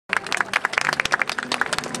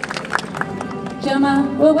Gemma,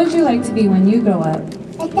 what would you like to be when you grow up?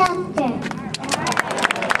 A doctor.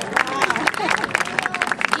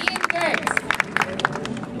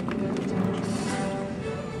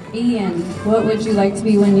 Ian, what would you like to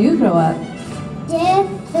be when you grow up?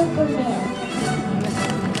 Superman.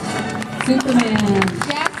 Superman.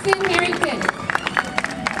 Jackson Harrington.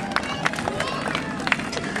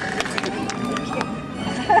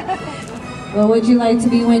 What would you like to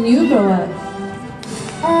be when you grow up?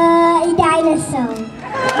 A dinosaur.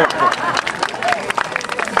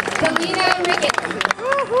 Selena Ricketts.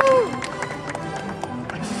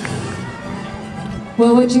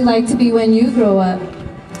 What would you like to be when you grow up?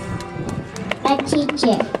 A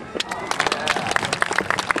teacher.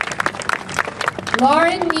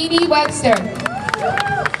 Lauren Needy Webster.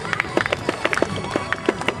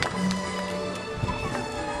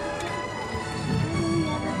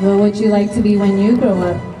 What would you like to be when you grow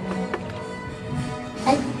up?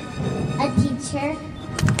 A teacher.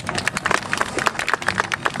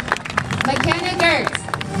 McKenna Gertz.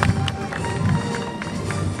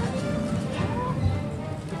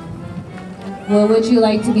 What would you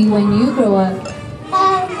like to be when you grow up?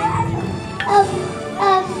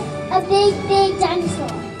 A big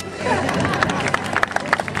dinosaur.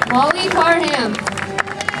 Molly Parham.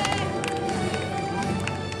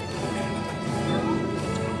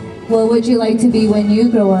 What would you like to be when you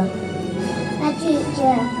grow up? A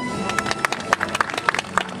teacher.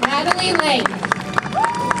 Natalie Lake.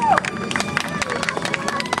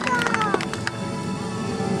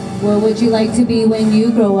 What would you like to be when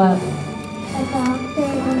you grow up? A doctor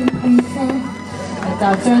and a princess. A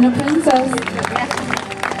doctor and a princess.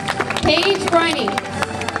 Paige Briney.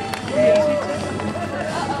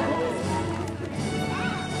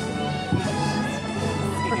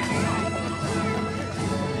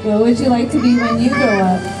 What would you like to be when you grow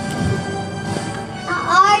up? An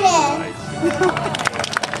artist.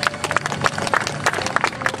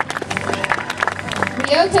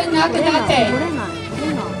 Ryota Nakadate.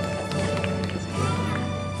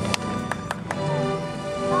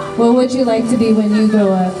 What would you like to be when you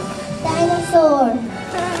grow up? Dinosaur.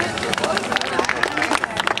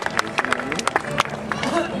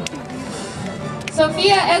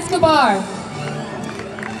 Sophia Escobar.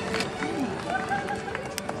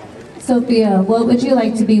 Sophia, what would you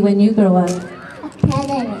like to be when you grow up? A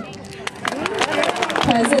president.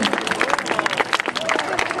 President.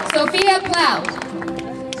 Sophia Plow.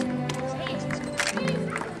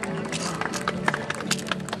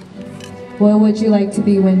 What would you like to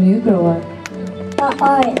be when you grow up? An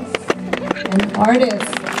artist. An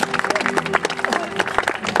artist.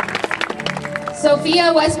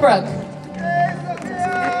 Sophia Westbrook.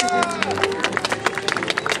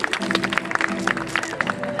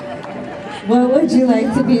 What would you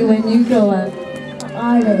like to be when you grow up?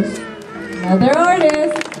 Artist. Another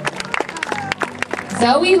artist.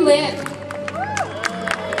 Zoe Lynn.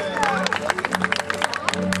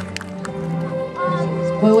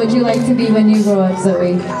 What would you like to be when you grow up,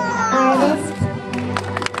 Zoe? Artist.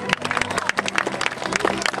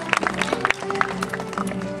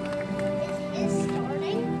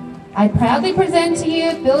 I proudly present to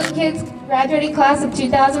you Billy Kids graduating class of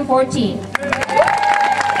 2014.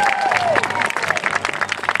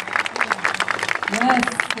 Yes,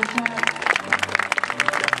 good job.